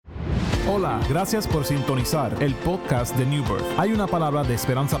Hola, gracias por sintonizar el podcast de New Birth. Hay una palabra de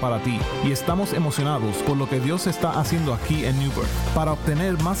esperanza para ti y estamos emocionados por lo que Dios está haciendo aquí en New Birth. Para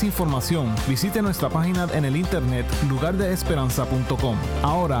obtener más información, visite nuestra página en el internet lugardeesperanza.com.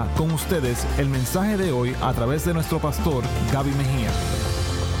 Ahora, con ustedes, el mensaje de hoy a través de nuestro pastor, Gaby Mejía.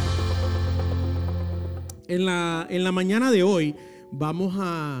 En la mañana de hoy vamos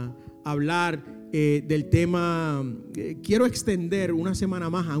a hablar del tema. Quiero extender una semana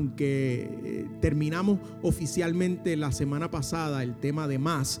más, aunque terminamos oficialmente la semana pasada el tema de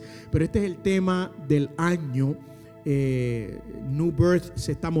más, pero este es el tema del año. New Birth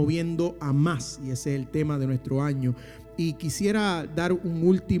se está moviendo a más y ese es el tema de nuestro año. Y quisiera dar un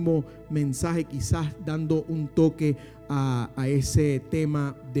último mensaje, quizás dando un toque a ese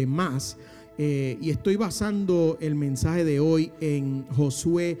tema de más. Y estoy basando el mensaje de hoy en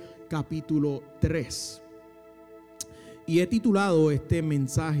Josué capítulo 3. Y he titulado este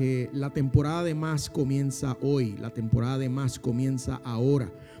mensaje: la temporada de más comienza hoy, la temporada de más comienza ahora.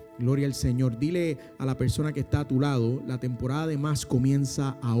 Gloria al Señor. Dile a la persona que está a tu lado: la temporada de más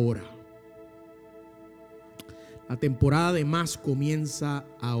comienza ahora. La temporada de más comienza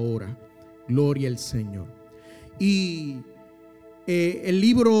ahora. Gloria al Señor. Y el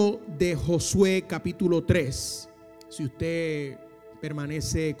libro de Josué capítulo 3, si usted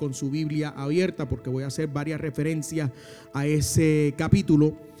permanece con su Biblia abierta, porque voy a hacer varias referencias a ese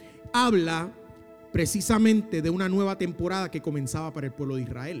capítulo, habla precisamente de una nueva temporada que comenzaba para el pueblo de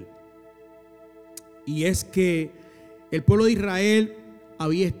Israel. Y es que el pueblo de Israel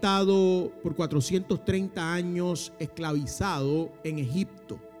había estado por 430 años esclavizado en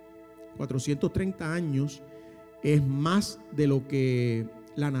Egipto. 430 años es más de lo que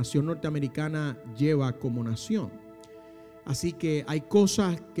la nación norteamericana lleva como nación. Así que hay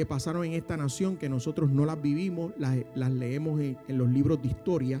cosas que pasaron en esta nación que nosotros no las vivimos, las leemos en los libros de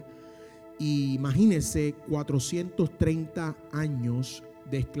historia. Y imagínense 430 años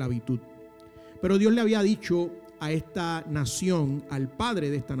de esclavitud. Pero Dios le había dicho a esta nación, al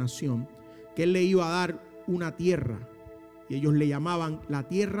padre de esta nación, que Él le iba a dar una tierra. Y ellos le llamaban la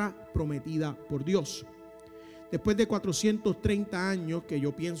tierra prometida por Dios. Después de 430 años, que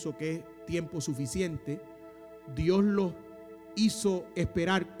yo pienso que es tiempo suficiente, Dios los hizo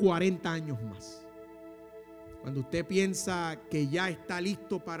esperar 40 años más. Cuando usted piensa que ya está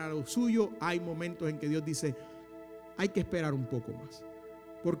listo para lo suyo, hay momentos en que Dios dice: hay que esperar un poco más.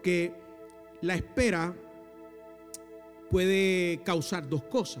 Porque la espera puede causar dos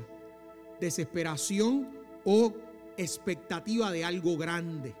cosas: desesperación o expectativa de algo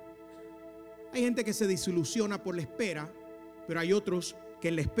grande. Hay gente que se desilusiona por la espera, pero hay otros que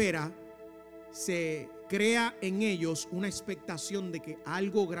en la espera se crea en ellos una expectación de que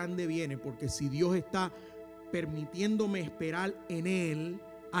algo grande viene, porque si Dios está permitiéndome esperar en Él,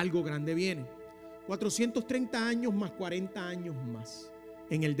 algo grande viene. 430 años más 40 años más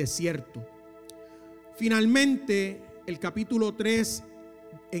en el desierto. Finalmente, en el capítulo 3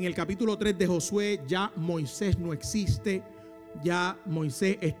 de Josué, ya Moisés no existe, ya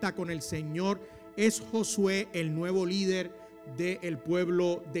Moisés está con el Señor. Es Josué el nuevo líder del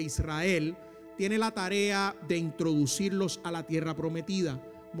pueblo de Israel. Tiene la tarea de introducirlos a la tierra prometida.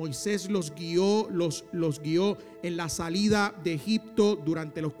 Moisés los guió en la salida de Egipto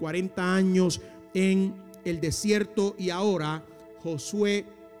durante los 40 años en el desierto. Y ahora Josué,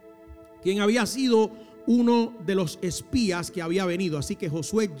 quien había sido uno de los espías que había venido. Así que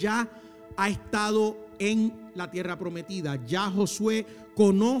Josué ya ha estado en la tierra prometida. Ya Josué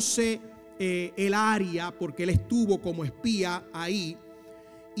conoce el área porque él estuvo como espía ahí.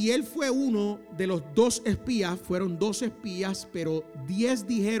 Y él fue uno de los dos espías. Fueron 2 espías, pero 10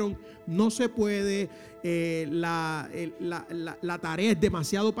 dijeron: no se puede, la tarea es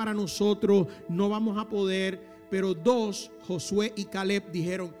demasiado para nosotros, no vamos a poder. Pero 2, Josué y Caleb,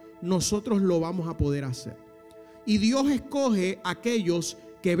 dijeron: nosotros lo vamos a poder hacer. Y Dios escoge a aquellos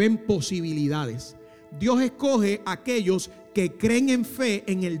que ven posibilidades. Dios escoge a aquellos que creen en fe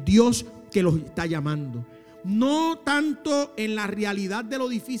en el Dios que los está llamando. No tanto en la realidad de lo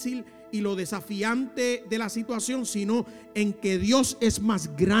difícil y lo desafiante de la situación, sino en que Dios es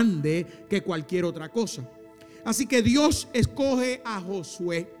más grande que cualquier otra cosa. Así que Dios escoge a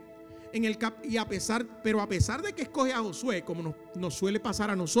Josué a pesar de que escoge a Josué, como nos suele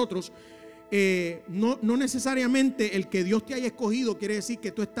pasar a nosotros, no necesariamente el que Dios te haya escogido quiere decir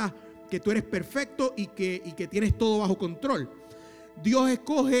que tú eres perfecto y que tienes todo bajo control. Dios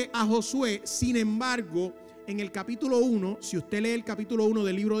escoge a Josué. Sin embargo, en el capítulo 1, si usted lee el capítulo 1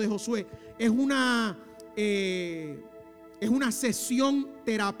 del libro de Josué, es una sesión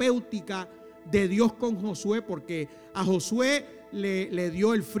terapéutica de Dios con Josué, porque a Josué le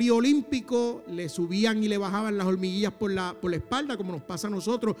dio el frío olímpico, le subían y le bajaban las hormiguillas por la espalda, como nos pasa a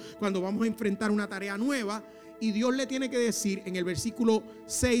nosotros cuando vamos a enfrentar una tarea nueva. Y Dios le tiene que decir en el versículo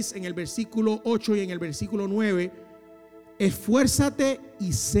 6, en el versículo 8 y en el versículo 9, esfuérzate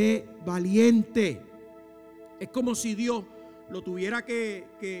y sé valiente. Es como si Dios lo tuviera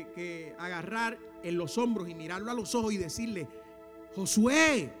que agarrar en los hombros y mirarlo a los ojos y decirle: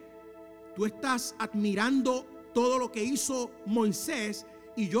 Josué, tú estás admirando todo lo que hizo Moisés,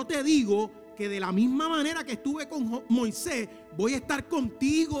 y yo te digo que de la misma manera que estuve con Moisés, voy a estar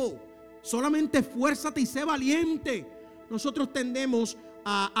contigo. Solamente esfuérzate y sé valiente. Nosotros tendemos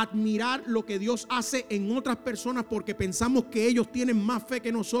a admirar lo que Dios hace en otras personas porque pensamos que ellos tienen más fe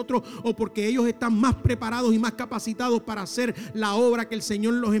que nosotros, o porque ellos están más preparados y más capacitados para hacer la obra que el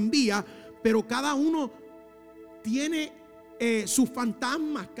Señor los envía. Pero cada uno tiene sus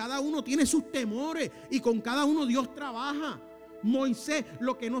fantasmas, cada uno tiene sus temores, y con cada uno Dios trabaja. Moisés,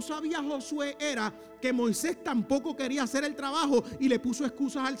 lo que no sabía Josué era que Moisés tampoco quería hacer el trabajo y le puso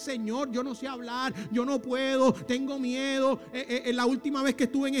excusas al Señor. Yo no sé hablar, yo no puedo, tengo miedo. La última vez que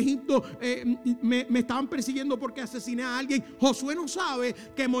estuve en Egipto me estaban persiguiendo porque asesiné a alguien. Josué no sabe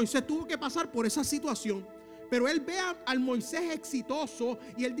que Moisés tuvo que pasar por esa situación. Pero él ve al Moisés exitoso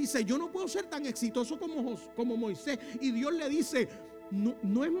y él dice: yo no puedo ser tan exitoso como Moisés. Y Dios le dice: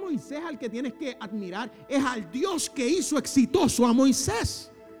 no es Moisés al que tienes que admirar, es al Dios que hizo exitoso a Moisés.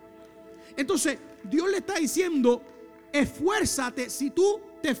 Entonces Dios le está diciendo: esfuérzate. Si tú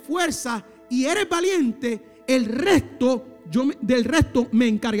te esfuerzas y eres valiente, del resto me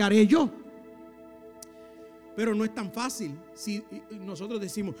encargaré yo. Pero no es tan fácil. Si nosotros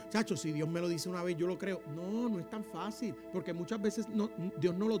decimos: chacho, si Dios me lo dice una vez, yo lo creo. No es tan fácil, porque muchas veces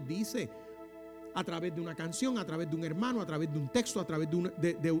Dios no lo dice a través de una canción, a través de un hermano, a través de un texto, a través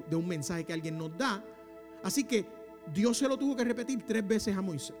de un mensaje que alguien nos da. Así que Dios se lo tuvo que repetir 3 veces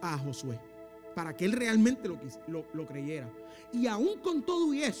a Josué para que él realmente lo creyera. Y aún con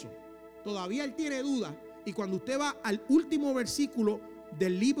todo y eso, todavía él tiene dudas. Y cuando usted va al último versículo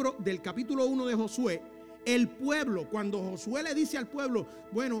del capítulo 1 de Josué, el pueblo, cuando Josué le dice al pueblo: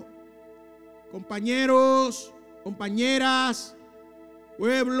 bueno, compañeros, compañeras,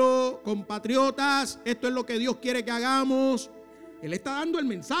 pueblo, compatriotas, esto es lo que Dios quiere que hagamos. Él está dando el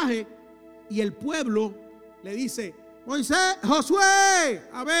mensaje y el pueblo le dice: Moisés, Josué,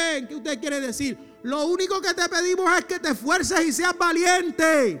 a ver, ¿qué usted quiere decir? Lo único que te pedimos es que te esfuerces y seas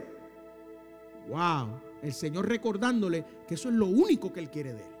valiente. Wow, el Señor recordándole que eso es lo único que Él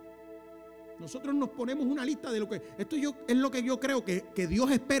quiere de él. Nosotros nos ponemos una lista de lo que es lo que yo creo que Dios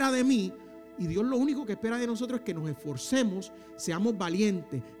espera de mí. Y Dios lo único que espera de nosotros es que nos esforcemos, seamos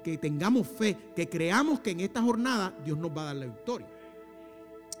valientes, que tengamos fe, que creamos que en esta jornada Dios nos va a dar la victoria.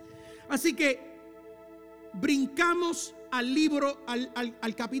 Así que brincamos al libro,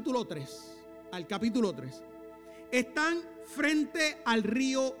 al capítulo 3. Al capítulo 3. Están frente al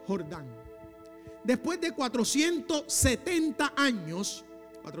río Jordán. Después de 470 años,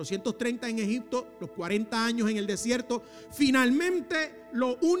 430 en Egipto, los 40 años en el desierto, finalmente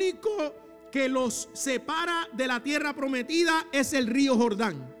lo único que los separa de la tierra prometida es el río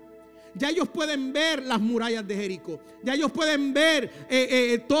Jordán. Ya ellos pueden ver las murallas de Jericó. Ya ellos pueden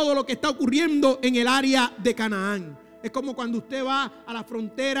ver todo lo que está ocurriendo en el área de Canaán. Es como cuando usted va a la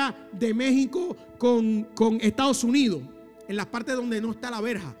frontera de México con Estados Unidos, en las partes donde no está la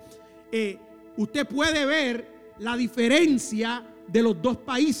verja. Usted puede ver la diferencia de los dos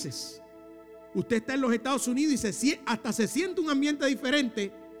países. Usted está en los Estados Unidos y hasta se siente un ambiente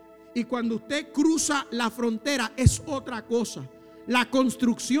diferente. Y cuando usted cruza la frontera es otra cosa. La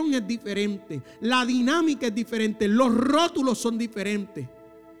construcción es diferente, la dinámica es diferente, los rótulos son diferentes,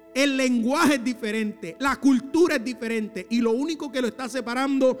 el lenguaje es diferente, la cultura es diferente, y lo único que lo está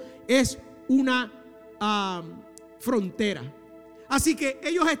separando es una frontera. Así que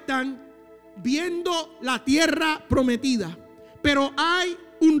ellos están viendo la tierra prometida, pero hay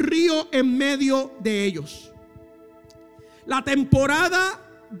un río en medio de ellos. La temporada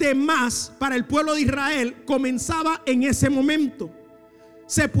de más para el pueblo de Israel comenzaba en ese momento.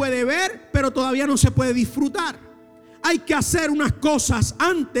 Se puede ver, pero todavía no se puede disfrutar. Hay que hacer unas cosas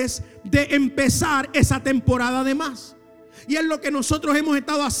antes de empezar esa temporada de más. Y es lo que nosotros hemos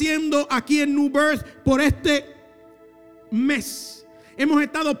estado haciendo aquí en New Birth por este mes. Hemos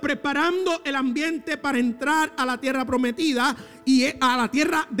estado preparando el ambiente para entrar a la tierra prometida y a la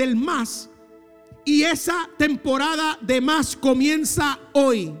tierra del más. Y esa temporada de más comienza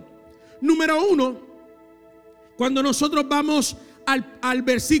hoy. Número 1, cuando nosotros vamos al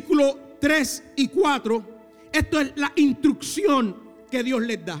versículo 3 y 4, esto es la instrucción que Dios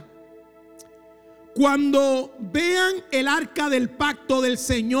les da. cuando vean el arca del pacto del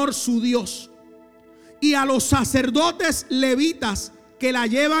Señor su Dios y a los sacerdotes levitas que la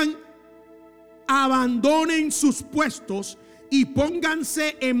llevan, abandonen sus puestos y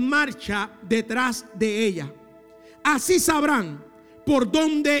pónganse en marcha detrás de ella. Así sabrán por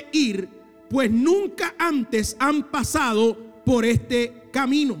dónde ir, pues nunca antes han pasado por este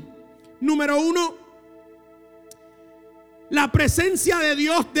camino. Número 1, la presencia de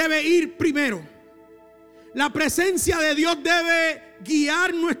Dios debe ir primero. La presencia de Dios debe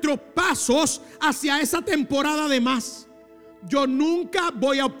guiar nuestros pasos hacia esa temporada de más. Yo nunca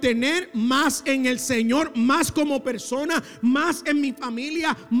voy a obtener más en el Señor, más como persona, más en mi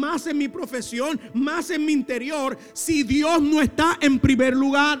familia, más en mi profesión, más en mi interior, si Dios no está en primer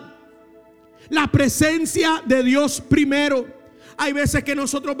lugar. La presencia de Dios primero. Hay veces que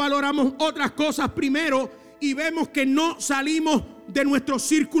nosotros valoramos otras cosas primero y vemos que no salimos de nuestro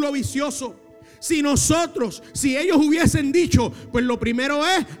círculo vicioso. Si ellos hubiesen dicho, pues lo primero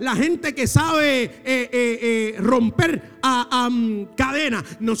es la gente que sabe romper cadenas.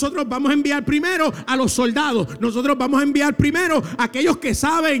 Nosotros vamos a enviar primero a los soldados. Nosotros vamos a enviar primero a aquellos que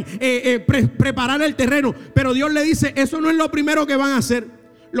saben preparar el terreno. Pero Dios le dice, eso no es lo primero que van a hacer.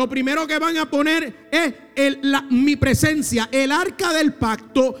 Lo primero que van a poner es mi presencia. El arca del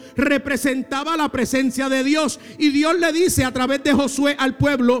pacto representaba la presencia de Dios. Y Dios le dice a través de Josué al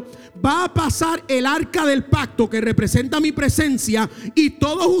pueblo, va a pasar el arca del pacto que representa mi presencia. Y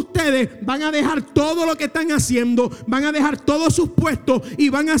todos ustedes van a dejar todo lo que están haciendo, van a dejar todos sus puestos y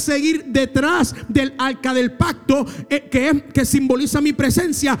van a seguir detrás del arca del pacto que simboliza mi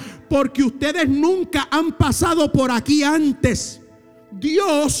presencia. Porque ustedes nunca han pasado por aquí antes.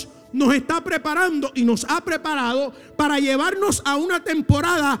 Dios nos está preparando y nos ha preparado para llevarnos a una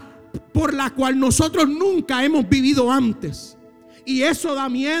temporada por la cual nosotros nunca hemos vivido antes. Y eso da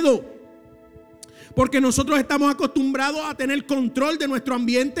miedo, porque nosotros estamos acostumbrados a tener control de nuestro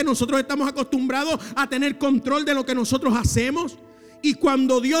ambiente. Nosotros estamos acostumbrados a tener control de lo que nosotros hacemos. Y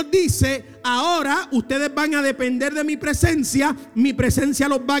cuando Dios dice, ahora ustedes van a depender de mi presencia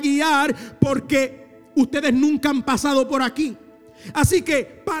los va a guiar, porque ustedes nunca han pasado por aquí. Así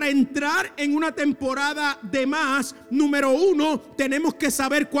que para entrar en una temporada de más, número 1, tenemos que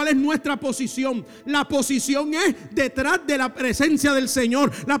saber cuál es nuestra posición. La posición es detrás de la presencia del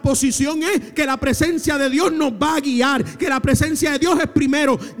Señor. La posición es que la presencia de Dios nos va a guiar, que la presencia de Dios es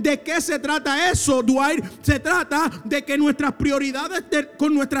primero. ¿De qué se trata eso, Dwight? Se trata de que nuestras prioridades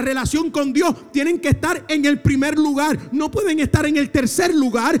con nuestra relación con Dios tienen que estar en el primer lugar. No pueden estar en el tercer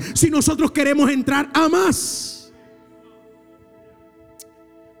lugar si nosotros queremos entrar a más.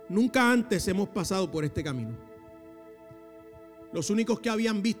 Nunca antes hemos pasado por este camino. Los únicos que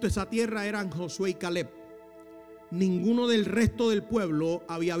habían visto esa tierra eran Josué y Caleb. Ninguno del resto del pueblo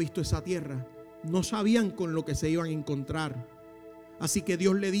había visto esa tierra. No sabían con lo que se iban a encontrar. Así que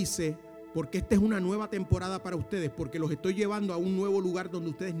Dios le dice, porque esta es una nueva temporada para ustedes, porque los estoy llevando a un nuevo lugar donde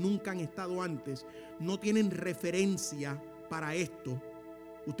ustedes nunca han estado antes. No tienen referencia para esto.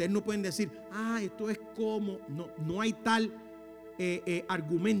 Ustedes no pueden decir, esto es como. No hay tal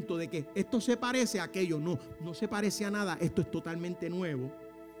argumento de que esto se parece a aquello. No se parece a nada. Esto es totalmente nuevo.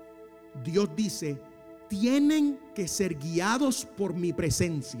 Dios dice, tienen que ser guiados por mi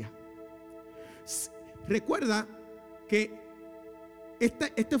presencia. Recuerda que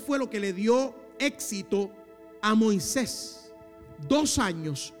este fue lo que le dio éxito a Moisés. 2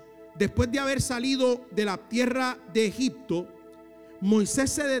 años después de haber salido de la tierra de Egipto,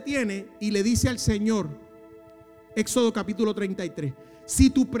 Moisés se detiene y le dice al Señor, Éxodo capítulo 33, si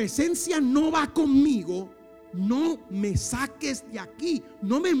tu presencia no va conmigo, no me saques de aquí,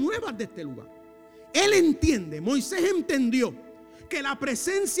 no me muevas de este lugar. Él entiende, Moisés entendió que la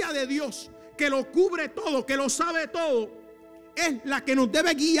presencia de Dios, que lo cubre todo, que lo sabe todo, es la que nos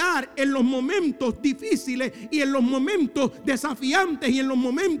debe guiar en los momentos difíciles y en los momentos desafiantes y en los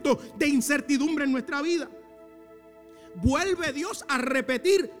momentos de incertidumbre en nuestra vida. Vuelve Dios a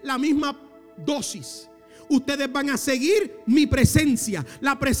repetir la misma dosis. Ustedes van a seguir mi presencia.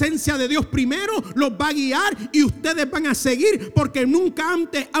 La presencia de Dios primero los va a guiar y ustedes van a seguir porque nunca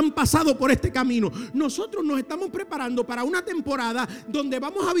antes han pasado por este camino. Nosotros nos estamos preparando para una temporada donde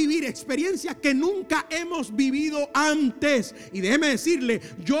vamos a vivir experiencias que nunca hemos vivido antes. Y déjeme decirle,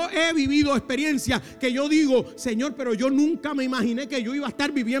 yo he vivido experiencias que yo digo, Señor, pero yo nunca me imaginé que yo iba a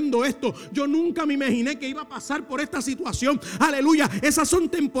estar viviendo esto. Yo nunca me imaginé que iba a pasar por esta situación. Aleluya. Esas son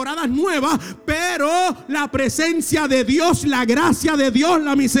temporadas nuevas, pero la presencia de Dios, la gracia de Dios,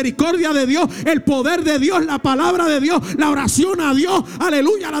 la misericordia de Dios, el poder de Dios, la palabra de Dios, la oración a Dios,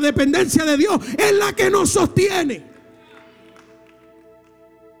 aleluya, la dependencia de Dios es la que nos sostiene.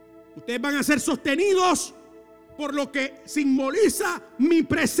 Ustedes van a ser sostenidos por lo que simboliza mi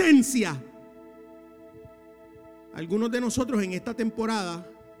presencia. Algunos de nosotros en esta temporada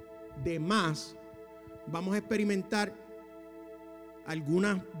de más vamos a experimentar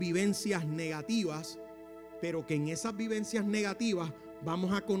algunas vivencias negativas, pero que en esas vivencias negativas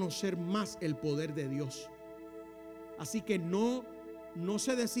vamos a conocer más el poder de Dios. Así que no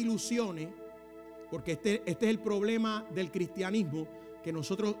se desilusione, porque este es el problema del cristianismo, que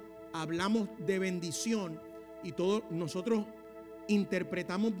nosotros hablamos de bendición y nosotros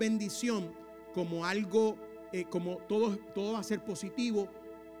interpretamos bendición como algo, como todo va a ser positivo,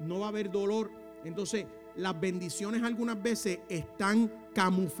 no va a haber dolor. Entonces las bendiciones algunas veces están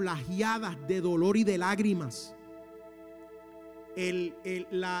camuflajeadas de dolor y de lágrimas.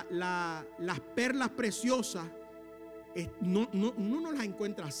 Las perlas preciosas no nos las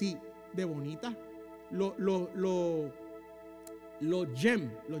encuentra así de bonitas. Los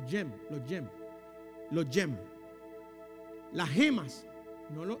gems, las gemas,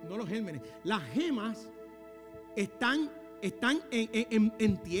 no los gérmenes, las gemas están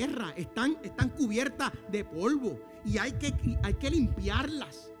en tierra, están cubiertas de polvo y hay que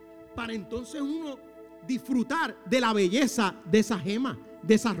limpiarlas para entonces uno disfrutar de la belleza de esa gema,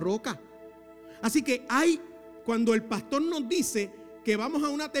 de esa roca. Así que cuando el pastor nos dice que vamos a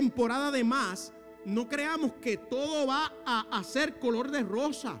una temporada de más, no creamos que todo va a ser color de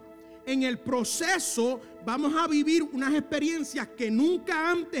rosa. En el proceso vamos a vivir unas experiencias que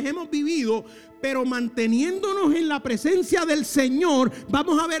nunca antes hemos vivido, pero manteniéndonos en la presencia del Señor,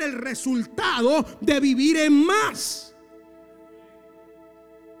 vamos a ver el resultado de vivir en más.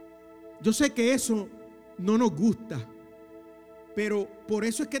 Yo sé que eso no nos gusta, pero por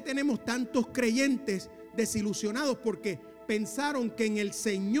eso es que tenemos tantos creyentes desilusionados, porque pensaron que en el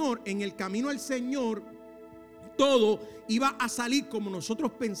Señor, en el camino al Señor, todo iba a salir como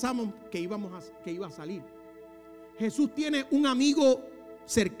nosotros pensamos que iba a salir. Jesús tiene un amigo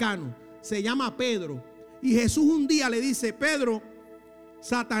cercano, se llama Pedro, y Jesús un día le dice: Pedro,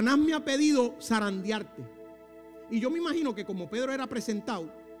 Satanás me ha pedido zarandearte. Y yo me imagino que como Pedro era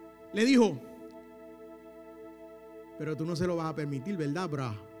presentado, le dijo: pero tú no se lo vas a permitir, ¿verdad,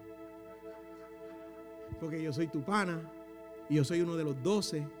 bra? Porque yo soy tu pana, y yo soy uno de los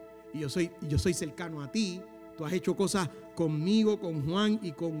 12, y yo soy cercano a ti. Tú has hecho cosas conmigo, con Juan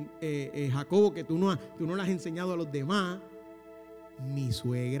y con Jacobo que tú no le has enseñado a los demás. Mi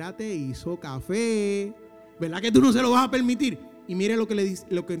suegra te hizo café, ¿verdad que tú no se lo vas a permitir? Y mire lo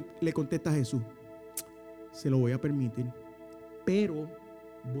que le contesta Jesús: se lo voy a permitir, pero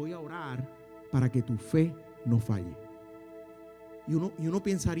voy a orar para que tu fe no falle. Y uno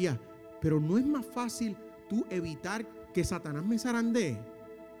pensaría, pero no es más fácil tú evitar que Satanás me zarandee.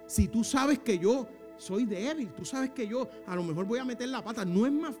 Si tú sabes que yo soy débil, tú sabes que yo a lo mejor voy a meter la pata, ¿no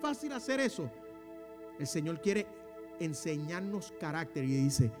es más fácil hacer eso? El Señor quiere enseñarnos carácter y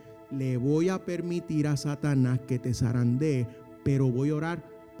dice: le voy a permitir a Satanás que te zarandee, pero voy a orar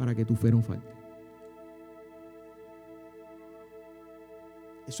para que tu fe no falte.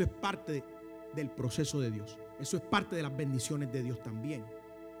 Eso es parte del proceso de Dios. Eso es parte de las bendiciones de Dios también.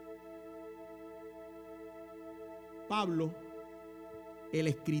 Pablo, el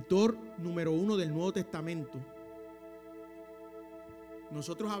escritor número 1 del Nuevo Testamento,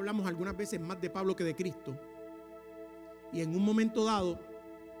 nosotros hablamos algunas veces más de Pablo que de Cristo, y en un momento dado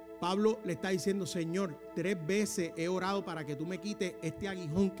Pablo le está diciendo: Señor, 3 veces he orado para que tú me quites este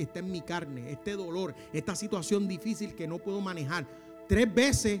aguijón que está en mi carne, este dolor, esta situación difícil que no puedo manejar. 3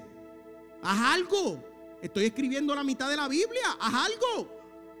 veces, haz algo. Estoy escribiendo la mitad de la Biblia, haz algo.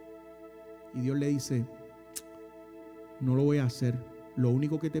 Y Dios le dice: no lo voy a hacer. Lo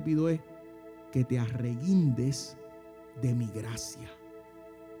único que te pido es que te arreguindes de mi gracia.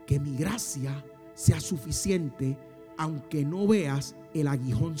 Que mi gracia sea suficiente, aunque no veas el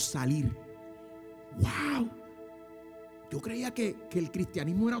aguijón salir. ¡Wow! Yo creía que el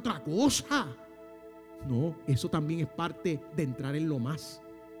cristianismo era otra cosa. No, eso también es parte de entrar en lo más.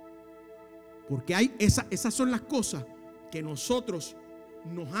 Porque esas son las cosas que nosotros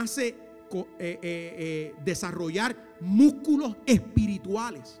nos hace desarrollar músculos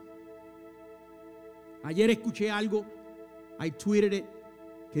espirituales. Ayer escuché algo, I tweeted it,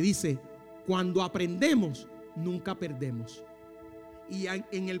 que dice: cuando aprendemos, nunca perdemos. Y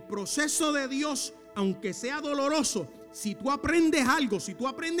en el proceso de Dios, aunque sea doloroso, si tú aprendes algo, si tú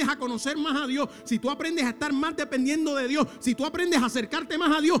aprendes a conocer más a Dios, si tú aprendes a estar más dependiendo de Dios, si tú aprendes a acercarte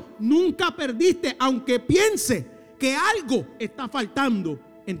más a Dios, nunca perdiste, aunque piense que algo está faltando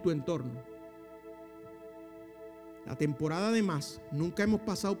en tu entorno. La temporada de más, nunca hemos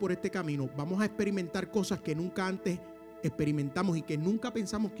pasado por este camino. Vamos a experimentar cosas que nunca antes experimentamos y que nunca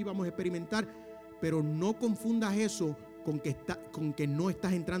pensamos que íbamos a experimentar, pero no confundas eso con que no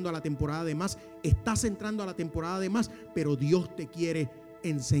estás entrando a la temporada de más. Estás entrando a la temporada de más, pero Dios te quiere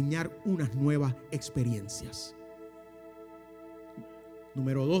enseñar unas nuevas experiencias.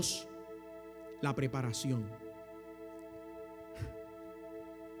 Número 2, la preparación.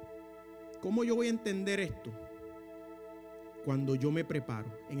 ¿Cómo yo voy a entender esto? Cuando yo me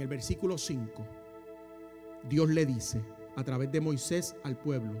preparo. En el versículo 5, Dios le dice a través de Moisés al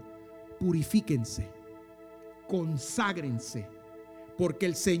pueblo: purifíquense, conságrense, porque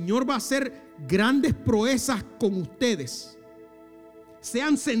el Señor va a hacer grandes proezas con ustedes.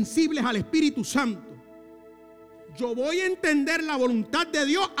 Sean sensibles al Espíritu Santo. Yo voy a entender la voluntad de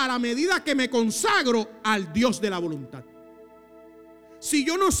Dios a la medida que me consagro al Dios de la voluntad. Si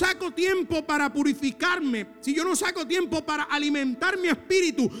yo no saco tiempo para purificarme, si yo no saco tiempo para alimentar mi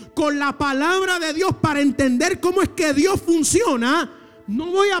espíritu con la palabra de Dios para entender cómo es que Dios funciona,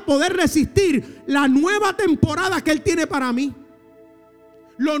 no voy a poder resistir la nueva temporada que Él tiene para mí.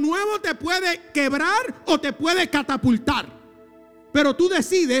 Lo nuevo te puede quebrar o te puede catapultar, pero tú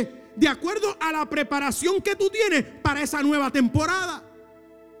decides de acuerdo a la preparación que tú tienes para esa nueva temporada.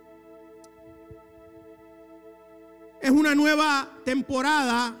 Es una nueva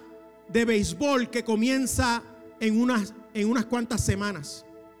temporada de béisbol que comienza en unas cuantas semanas.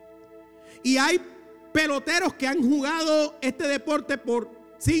 Y hay peloteros que han jugado este deporte por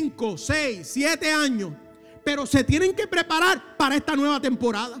 5, 6, 7 años, pero se tienen que preparar para esta nueva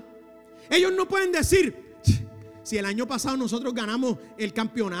temporada. Ellos no pueden decir: si el año pasado nosotros ganamos el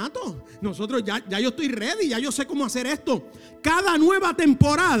campeonato, nosotros ya yo estoy ready, ya yo sé cómo hacer esto. Cada nueva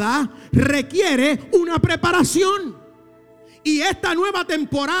temporada requiere una preparación. Y esta nueva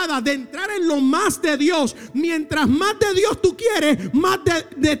temporada de entrar en lo más de Dios, mientras más de Dios tú quieres, más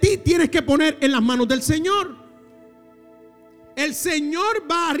de ti tienes que poner en las manos del Señor. El Señor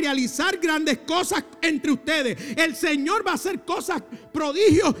va a realizar grandes cosas entre ustedes. El Señor va a hacer cosas,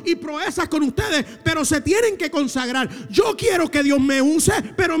 prodigios y proezas con ustedes, pero se tienen que consagrar. Yo quiero que Dios me use,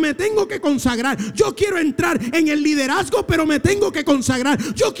 pero me tengo que consagrar. Yo quiero entrar en el liderazgo, pero me tengo que consagrar.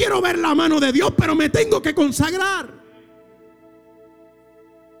 Yo quiero ver la mano de Dios, pero me tengo que consagrar.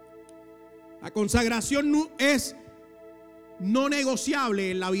 La consagración es no negociable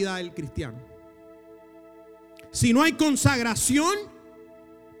en la vida del cristiano. Si no hay consagración,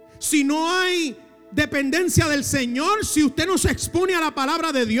 si no hay dependencia del Señor, si usted no se expone a la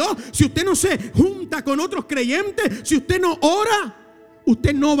palabra de Dios, si usted no se junta con otros creyentes, si usted no ora,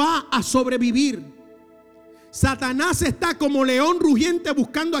 usted no va a sobrevivir. Satanás está como león rugiente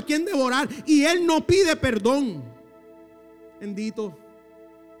buscando a quien devorar y él no pide perdón. Bendito.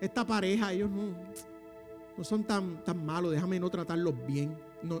 Esta pareja, ellos no son tan malos, déjame no tratarlos bien,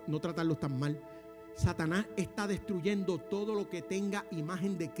 no tratarlos tan mal. Satanás está destruyendo todo lo que tenga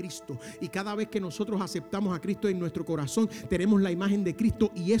imagen de Cristo. Y cada vez que nosotros aceptamos a Cristo en nuestro corazón, tenemos la imagen de Cristo.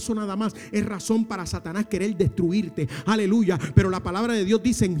 Y eso nada más es razón para Satanás querer destruirte. Aleluya. Pero la palabra de Dios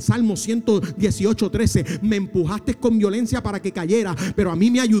dice en Salmo 118:13: me empujaste con violencia para que cayera, pero a mí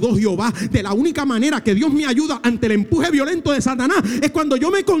me ayudó Jehová. De la única manera que Dios me ayuda ante el empuje violento de Satanás es cuando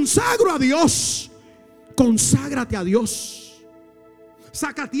yo me consagro a Dios. Conságrate a Dios.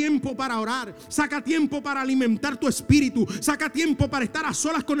 Saca tiempo para orar, saca tiempo para alimentar tu espíritu, saca tiempo para estar a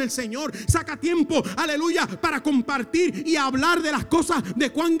solas con el Señor, saca tiempo, aleluya, para compartir y hablar de las cosas, de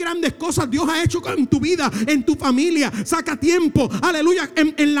cuán grandes cosas Dios ha hecho en tu vida, en tu familia. Saca tiempo, aleluya,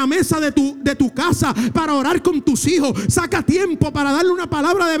 en la mesa de tu casa para orar con tus hijos. Saca tiempo para darle una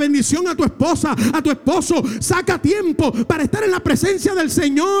palabra de bendición a tu esposa, a tu esposo. Saca tiempo para estar en la presencia del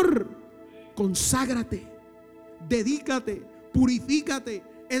Señor. Conságrate, dedícate, purifícate.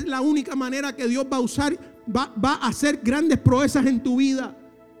 Es la única manera que Dios va a usar, va a hacer grandes proezas en tu vida.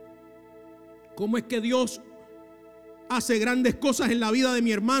 ¿Cómo es que Dios hace grandes cosas en la vida de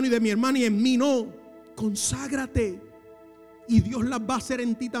mi hermano y de mi hermana y en mí no? Conságrate y Dios las va a hacer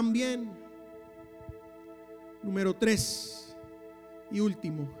en ti también. Número 3 y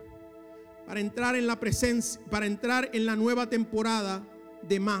último, para entrar en la presencia, para entrar en la nueva temporada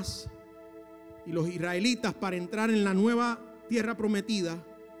de más, y los israelitas para entrar en la nueva tierra prometida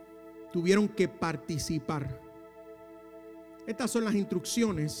tuvieron que participar. Estas son las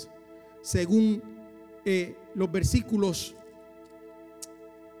instrucciones según los versículos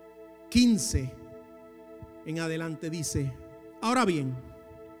 15 en adelante. Dice: ahora bien,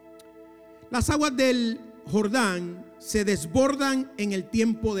 las aguas del Jordán se desbordan en el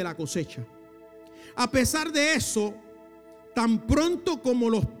tiempo de la cosecha. A pesar de eso, tan pronto como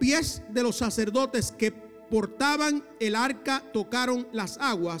los pies de los sacerdotes que portaban el arca tocaron las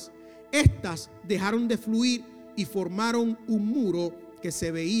aguas, estas dejaron de fluir y formaron un muro que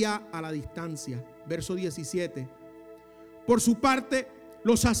se veía a la distancia. Verso 17. Por su parte,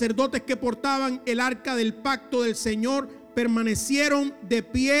 los sacerdotes que portaban el arca del pacto del Señor permanecieron de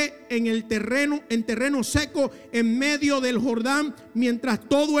pie en terreno seco en medio del Jordán, mientras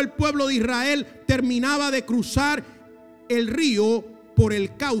todo el pueblo de Israel terminaba de cruzar el río por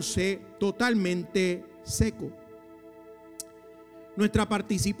el cauce totalmente seco. Nuestra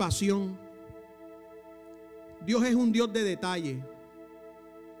participación. Dios es un Dios de detalle.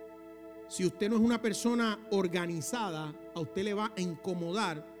 Si usted no es una persona organizada, a usted le va a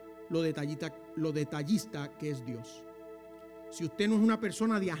incomodar lo detallista que es Dios. Si usted no es una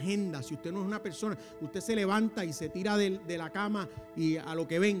persona de agenda, si usted no es una persona, usted se levanta y se tira de la cama y a lo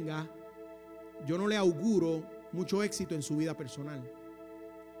que venga, yo no le auguro mucho éxito en su vida personal.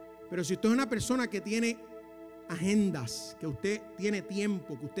 Pero si usted es una persona que tiene agendas, que usted tiene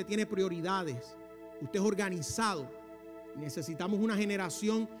tiempo, que usted tiene prioridades, usted es organizado, necesitamos una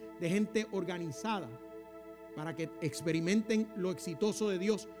generación de gente organizada para que experimenten lo exitoso de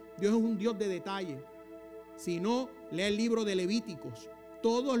Dios. Dios es un Dios de detalle. Si no, lea el libro de Levíticos,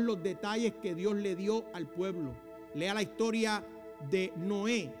 todos los detalles que Dios le dio al pueblo. Lea la historia de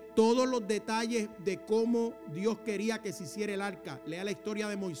Noé, todos los detalles de cómo Dios quería que se hiciera el arca. Lea la historia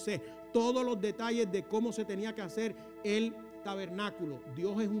de Moisés, todos los detalles de cómo se tenía que hacer el tabernáculo.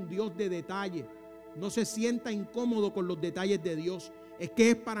 Dios es un Dios de detalle. No se sienta incómodo con los detalles de Dios. Es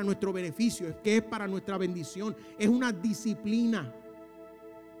que es para nuestro beneficio, es que es para nuestra bendición. Es una disciplina.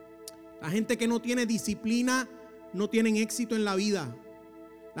 La gente que no tiene disciplina no tienen éxito en la vida.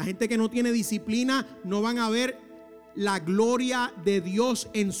 La gente que no tiene disciplina no van a ver la gloria de Dios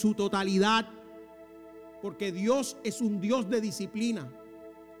en su totalidad. Porque Dios es un Dios de disciplina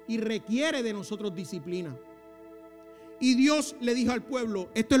y requiere de nosotros disciplina. Y Dios le dijo al pueblo,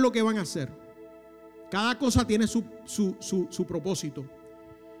 esto es lo que van a hacer. Cada cosa tiene su propósito.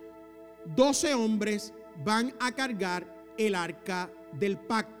 12 hombres van a cargar el arca del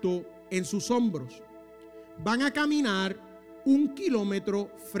pacto en sus hombros. Van a caminar 1 kilómetro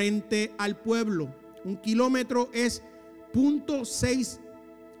frente al pueblo. 1 kilómetro es 0.6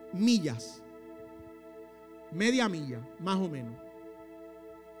 millas. Media milla, más o menos.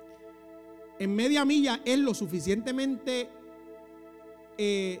 En media milla es lo suficientemente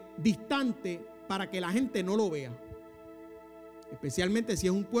distante para que la gente no lo vea. Especialmente si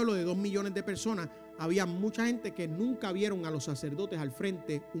es un pueblo de 2 millones de personas. Había mucha gente que nunca vieron a los sacerdotes al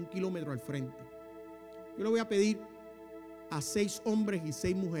frente, 1 kilómetro al frente. Yo le voy a pedir a 6 hombres y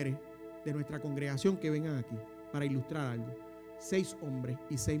 6 mujeres de nuestra congregación que vengan aquí para ilustrar algo. 6 hombres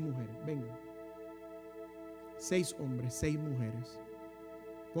y 6 mujeres. Vengan. 6 hombres, 6 mujeres.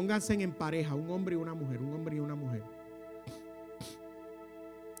 Pónganse en pareja, un hombre y una mujer, un hombre y una mujer.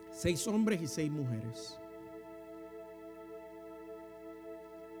 6 hombres y 6 mujeres.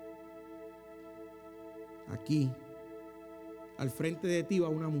 Aquí, al frente de ti va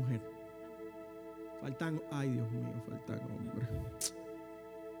una mujer. Faltan, ay Dios mío, faltan hombres.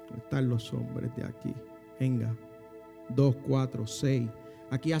 ¿Dónde están los hombres de aquí? Venga, 2, 4, 6.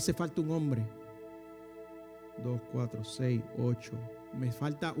 Aquí hace falta un hombre. 2, 4, 6, 8. Me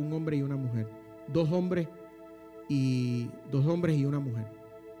falta un hombre y una mujer. 2 hombres y una mujer.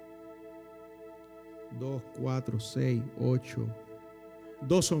 2, 4, 6, 8.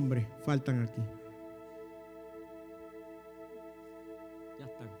 2 hombres faltan aquí. Ya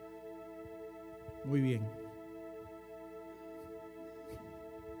están. Muy bien.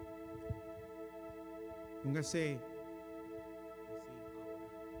 Póngase así ahora,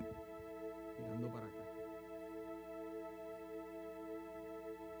 mirando para acá.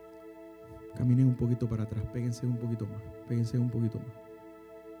 Caminen un poquito para atrás, péguense un poquito más, péguense un poquito más.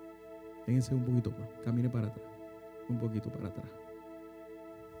 Péguense un poquito más, camine para atrás, un poquito para atrás.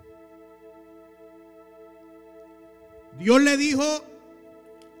 Dios le dijo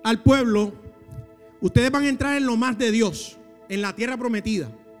al pueblo, ustedes van a entrar en lo más de Dios, en la tierra prometida.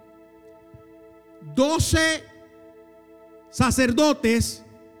 12 sacerdotes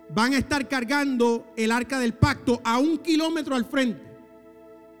van a estar cargando el arca del pacto a 1 kilómetro al frente.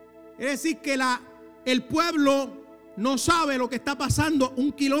 Es decir, que el pueblo no sabe lo que está pasando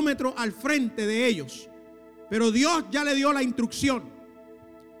 1 kilómetro al frente de ellos. Pero Dios ya le dio la instrucción.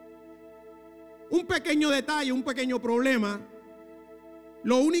 Un pequeño detalle, un pequeño problema.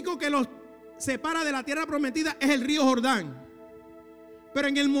 Lo único que los separa de la tierra prometida es el río Jordán. Pero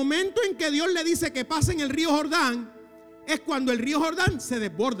en el momento en que Dios le dice que pasen el río Jordán, es cuando el río Jordán se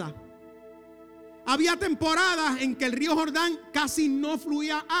desborda. Había temporadas en que el río Jordán casi no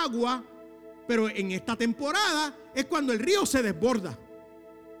fluía agua, pero en esta temporada es cuando el río se desborda.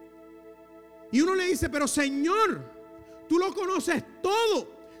 Y uno le dice, pero Señor, tú lo conoces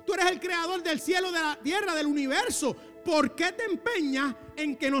todo. Tú eres el creador del cielo, de la tierra, del universo. ¿Por qué te empeñas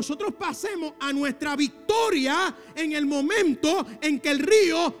en que nosotros pasemos a nuestra victoria en el momento en que el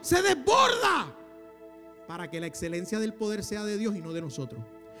río se desborda? Para que la excelencia del poder sea de Dios y no de nosotros.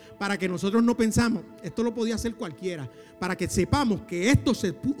 Para que nosotros no pensamos, esto lo podía hacer cualquiera. Para que sepamos que esto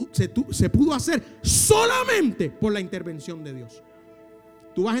se pudo hacer solamente por la intervención de Dios.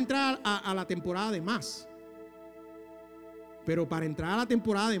 Tú vas a entrar a la temporada de más. Pero para entrar a la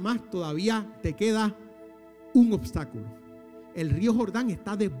temporada de más todavía te queda un obstáculo. El río Jordán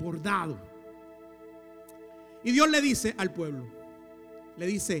está desbordado. Y Dios le dice al pueblo, le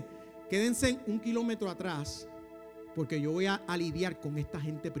dice, quédense 1 kilómetro atrás, porque yo voy a lidiar con esta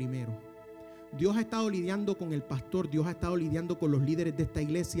gente primero. Dios ha estado lidiando con el pastor, Dios ha estado lidiando con los líderes de esta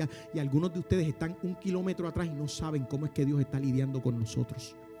iglesia, y algunos de ustedes están 1 kilómetro atrás y no saben cómo es que Dios está lidiando con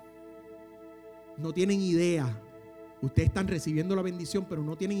nosotros. No tienen idea. Ustedes están recibiendo la bendición, pero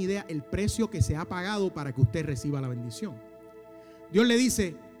no tienen idea el precio que se ha pagado para que usted reciba la bendición. Dios le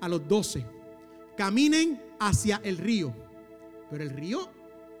dice a los 12, caminen hacia el río. Pero el río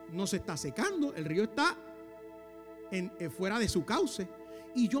no se está secando, el río está fuera de su cauce.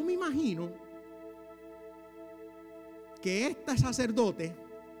 Y yo me imagino que este sacerdote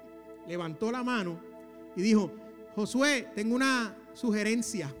levantó la mano y dijo, Josué, tengo una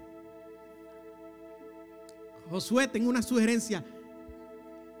sugerencia. Josué, tengo una sugerencia.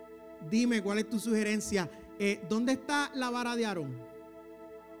 Dime cuál es tu sugerencia. ¿Dónde está la vara de Aarón?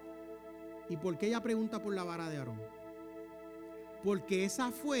 ¿Y por qué ella pregunta por la vara de Aarón? Porque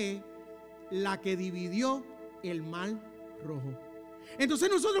esa fue la que dividió el mar rojo. Entonces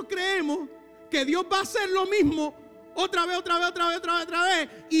nosotros creemos que Dios va a hacer lo mismo otra vez.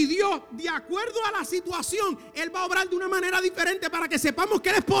 Y Dios, de acuerdo a la situación, Él va a obrar de una manera diferente para que sepamos que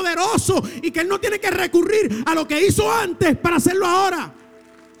Él es poderoso y que Él no tiene que recurrir a lo que hizo antes para hacerlo ahora.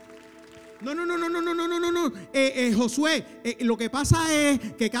 No. Josué, lo que pasa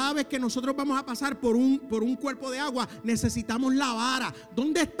es que cada vez que nosotros vamos a pasar por un cuerpo de agua, necesitamos la vara.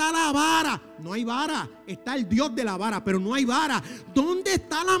 ¿Dónde está la vara? No hay vara. Está el Dios de la vara, pero no hay vara. ¿Dónde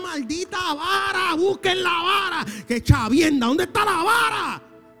está la maldita vara? Busquen la vara. ¡Qué chavienda! ¿Dónde está la vara?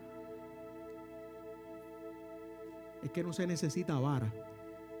 Es que no se necesita vara.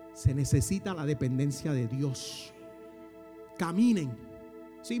 Se necesita la dependencia de Dios. Caminen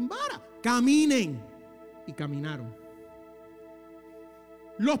sin vara. Caminen. Y caminaron.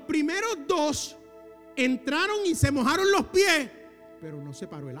 Los primeros 2 entraron y se mojaron los pies, pero no se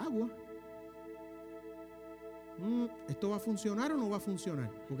paró el agua. ¿Esto va a funcionar o no va a funcionar?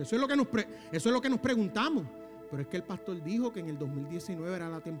 Porque eso es lo que nos preguntamos. Pero es que el pastor dijo que en el 2019 era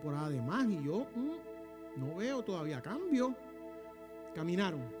la temporada de más y yo no veo todavía cambio.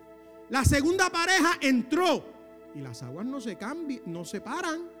 Caminaron. La segunda pareja entró y las aguas no se cambian, no se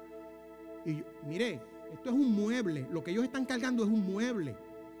paran. Y mire, esto es un mueble. Lo que ellos están cargando es un mueble,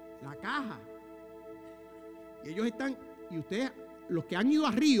 la caja. Y ellos están, y ustedes, los que han ido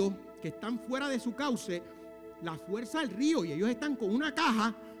a río, que están fuera de su cauce, la fuerza del río, y ellos están con una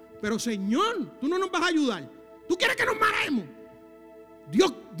caja. Pero Señor, tú no nos vas a ayudar. ¿Tú quieres que nos matemos?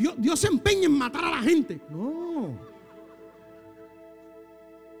 Dios se empeña en matar a la gente. No.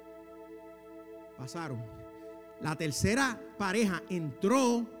 Pasaron. La tercera pareja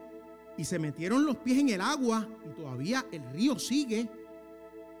entró y se metieron los pies en el agua y todavía el río sigue.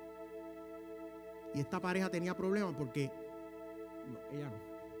 Y esta pareja tenía problemas porque ella no.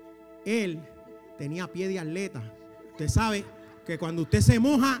 Él tenía pie de atleta. Usted sabe que cuando usted se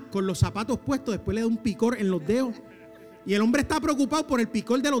moja con los zapatos puestos, después le da un picor en los dedos. Y el hombre está preocupado por el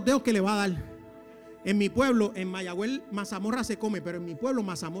picor de los dedos que le va a dar. En mi pueblo, en Mayagüez, mazamorra se come, pero en mi pueblo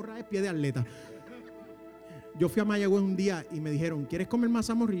mazamorra es pie de atleta. Yo fui a Mayagüez un día y me dijeron, ¿quieres comer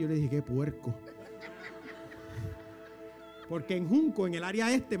mazamorra? Y yo le dije, qué puerco. Porque en Junco, en el área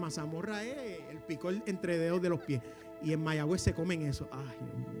mazamorra es el picor entre dedos de los pies. Y en Mayagüez se comen eso. Ay,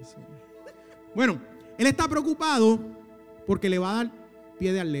 Dios mío. Bueno, él está preocupado porque le va a dar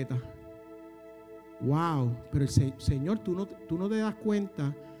pie de atleta. Wow, pero el Señor, tú no te das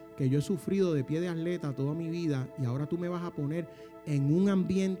cuenta que yo he sufrido de pie de atleta toda mi vida y ahora tú me vas a poner en un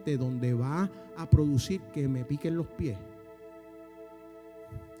ambiente donde va a producir que me piquen los pies.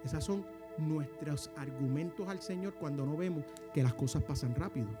 Esos son nuestros argumentos al Señor cuando no vemos que las cosas pasan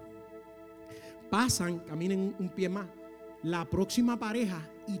rápido. Pasan, caminen un pie más. La próxima pareja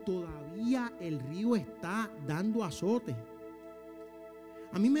y todavía el río está dando azote.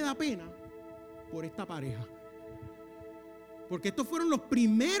 A mí me da pena por esta pareja. Porque estos fueron los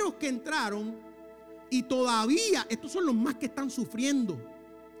primeros que entraron y todavía estos son los más que están sufriendo.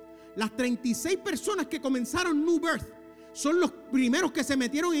 Las 36 personas que comenzaron New Birth son los primeros que se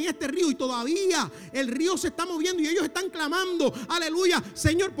metieron en este río y todavía el río se está moviendo y ellos están clamando, aleluya,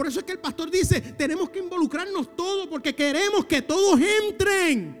 Señor. Por eso es que el pastor dice, tenemos que involucrarnos todos porque queremos que todos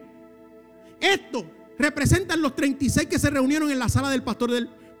entren. Esto representan los 36 que se reunieron en la sala del pastor,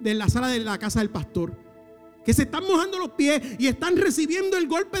 de la sala de la casa del pastor, que se están mojando los pies y están recibiendo el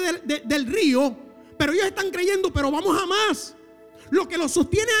golpe del río, pero ellos están creyendo, pero vamos a más. Lo que los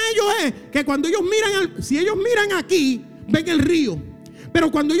sostiene a ellos es que cuando ellos miran, si ellos miran aquí, ven el río,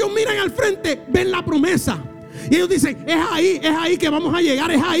 pero cuando ellos miran al frente, ven la promesa. Y ellos dicen, es ahí que vamos a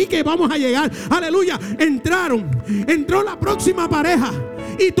llegar, es ahí que vamos a llegar. Aleluya. Entró la próxima pareja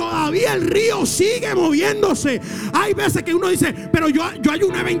y todavía el río sigue moviéndose. Hay veces que uno dice, pero yo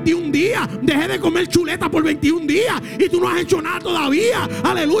ayuné 21 días, dejé de comer chuleta por 21 días y tú no has hecho nada todavía.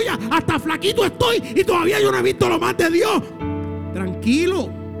 Aleluya. Hasta flaquito estoy y todavía yo no he visto lo más de Dios. Tranquilo.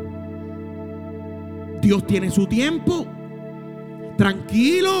 Dios tiene su tiempo.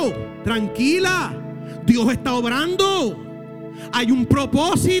 Tranquilo, tranquila. Dios está obrando. Hay un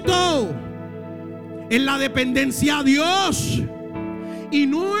propósito en la dependencia a Dios. Y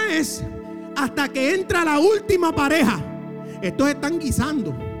no es hasta que entra la última pareja. Estos están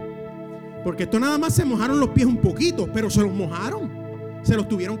guisando, porque estos nada más se mojaron los pies un poquito, pero se los mojaron. Se los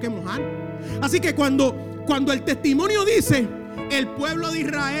tuvieron que mojar. Así que cuando el testimonio dice, el pueblo de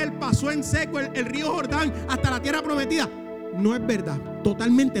Israel pasó en seco el río Jordán hasta la tierra prometida, no es verdad.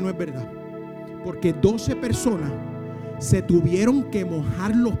 Totalmente no es verdad. Porque 12 personas se tuvieron que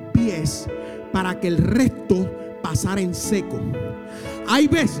mojar los pies para que el resto pasara en seco. Hay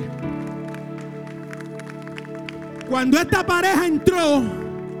veces, cuando esta pareja entró,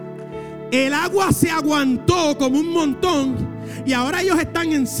 el agua se aguantó como un montón y ahora ellos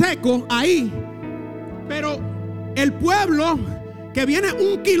están en seco ahí. Pero el pueblo que viene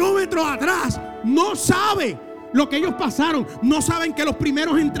 1 kilómetro atrás no sabe lo que ellos pasaron. No saben que los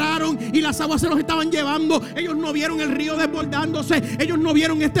primeros entraron y las aguas se los estaban llevando. Ellos no vieron el río desbordándose. Ellos no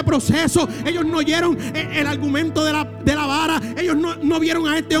vieron este proceso. Ellos no vieron el argumento de la vara. Ellos no vieron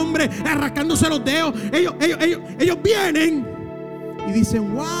a este hombre rascándose los dedos. Ellos vienen y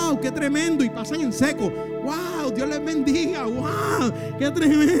dicen, wow, qué tremendo, y pasan en seco. Wow, Dios les bendiga. Wow, qué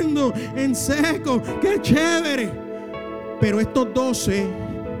tremendo, en seco, qué chévere. Pero estos 12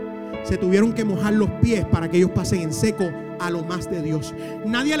 se tuvieron que mojar los pies para que ellos pasen en seco a lo más de Dios.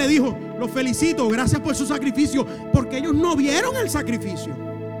 Nadie le dijo, los felicito, gracias por su sacrificio, porque ellos no vieron el sacrificio.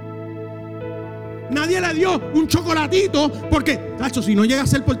 Nadie le dio un chocolatito, porque, tacho, si no llega a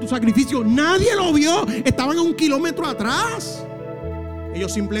ser por tu sacrificio, nadie lo vio. Estaban a 1 kilómetro atrás.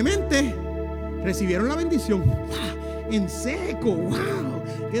 Ellos simplemente recibieron la bendición. ¡Wow! En seco, wow,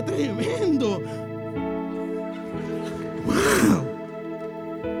 qué tremendo. Wow.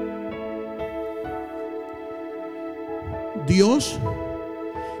 Dios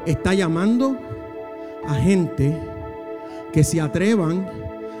está llamando a gente que se atrevan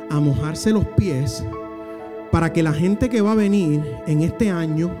a mojarse los pies para que la gente que va a venir en este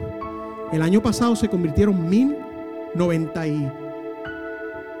año, el año pasado se convirtieron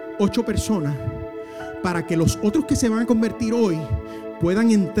 1098 personas, para que los otros que se van a convertir hoy puedan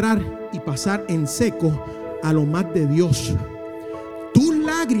entrar y pasar en seco a lo más de Dios. Tus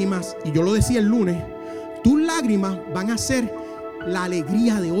lágrimas, y yo lo decía el lunes, tus lágrimas van a ser la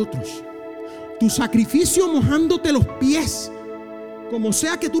alegría de otros. Tu sacrificio mojándote los pies, como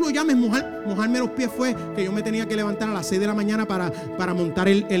sea que tú lo llames, mojarme los pies fue que yo me tenía que levantar a las 6 de la mañana para montar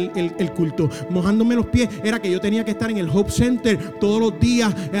el culto. Mojándome los pies era que yo tenía que estar en el Hope Center todos los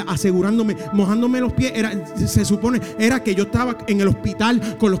días asegurándome. Mojándome los pies se supone era que yo estaba en el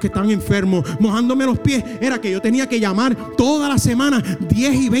hospital con los que estaban enfermos. Mojándome los pies era que yo tenía que llamar toda la semana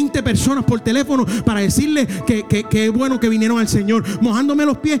 10 y 20 personas por teléfono para decirles que es bueno que vinieron al Señor. Mojándome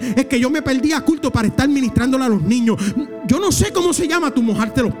los pies es que yo me perdía culto para estar ministrándole a los niños. Yo no sé cómo se llama tú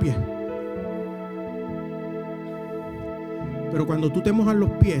mojarte los pies, pero cuando tú te mojas los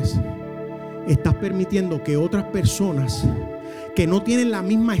pies, estás permitiendo que otras personas que no tienen la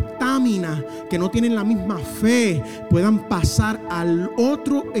misma estamina, que no tienen la misma fe, puedan pasar al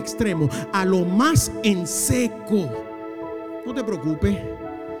otro extremo, a lo más en seco. No te preocupes,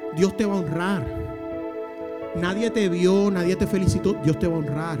 Dios te va a honrar. Nadie te vio, nadie te felicitó, Dios te va a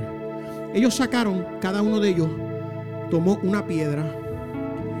honrar. Ellos sacaron, cada uno de ellos tomó una piedra,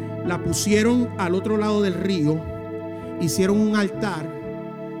 la pusieron al otro lado del río, hicieron un altar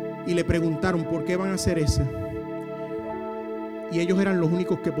y le preguntaron por qué van a hacer eso. Y ellos eran los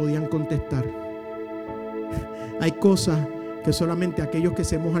únicos que podían contestar. Hay cosas que solamente aquellos que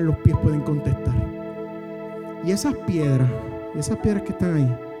se mojan los pies pueden contestar. Y esas piedras que están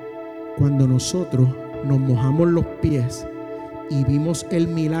ahí, Cuando nosotros nos mojamos los pies y vimos el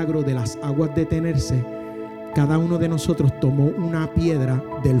milagro de las aguas detenerse, cada uno de nosotros tomó una piedra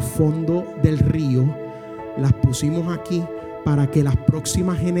del fondo del río, las pusimos aquí para que las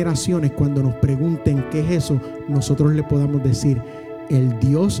próximas generaciones, cuando nos pregunten qué es eso, nosotros le podamos decir: el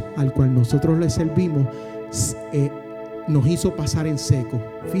Dios al cual nosotros le servimos nos hizo pasar en seco.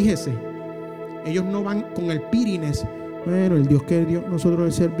 Fíjese, ellos no van con el pirines. Bueno, el Dios que nosotros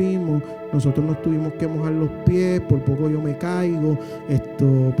le servimos, nosotros nos tuvimos que mojar los pies, por poco yo me caigo,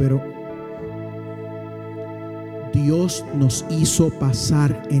 pero Dios nos hizo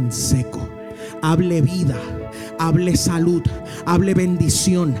pasar en seco. Hable vida, hable salud, hable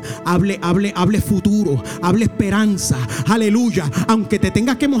bendición, hable futuro, hable esperanza. Aleluya. Aunque te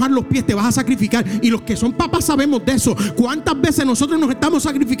tengas que mojar los pies, te vas a sacrificar. Y los que son papás sabemos de eso. ¿Cuántas veces nosotros nos estamos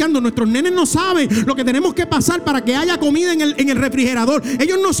sacrificando? Nuestros nenes no saben lo que tenemos que pasar para que haya comida en el refrigerador.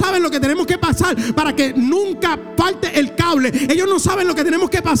 Ellos no saben lo que tenemos que pasar para que nunca falte el cable. Ellos no saben lo que tenemos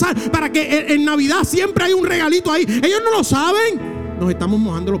que pasar para que en Navidad siempre hay un regalito ahí. Ellos no lo saben. Nos estamos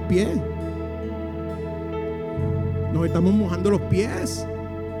mojando los pies. Nos estamos mojando los pies.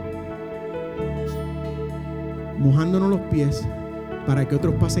 Mojándonos los pies para que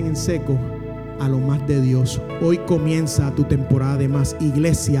otros pasen en seco a lo más de Dios. Hoy comienza tu temporada de más.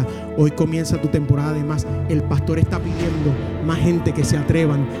 Iglesia, hoy comienza tu temporada de más. El pastor está pidiendo más gente que se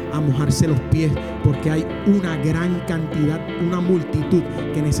atrevan a mojarse los pies, porque hay una gran cantidad, una multitud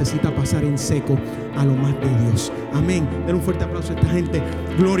que necesita pasar en seco a lo más de Dios. Amén. Den un fuerte aplauso a esta gente.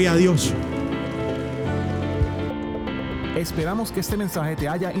 Gloria a Dios. Esperamos que este mensaje te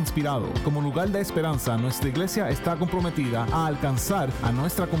haya inspirado. Como lugar de esperanza, nuestra iglesia está comprometida a alcanzar a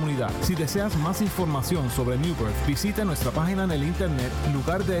nuestra comunidad. Si deseas más información sobre New Birth, visita nuestra página en el internet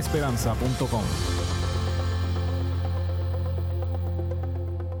lugardeesperanza.com.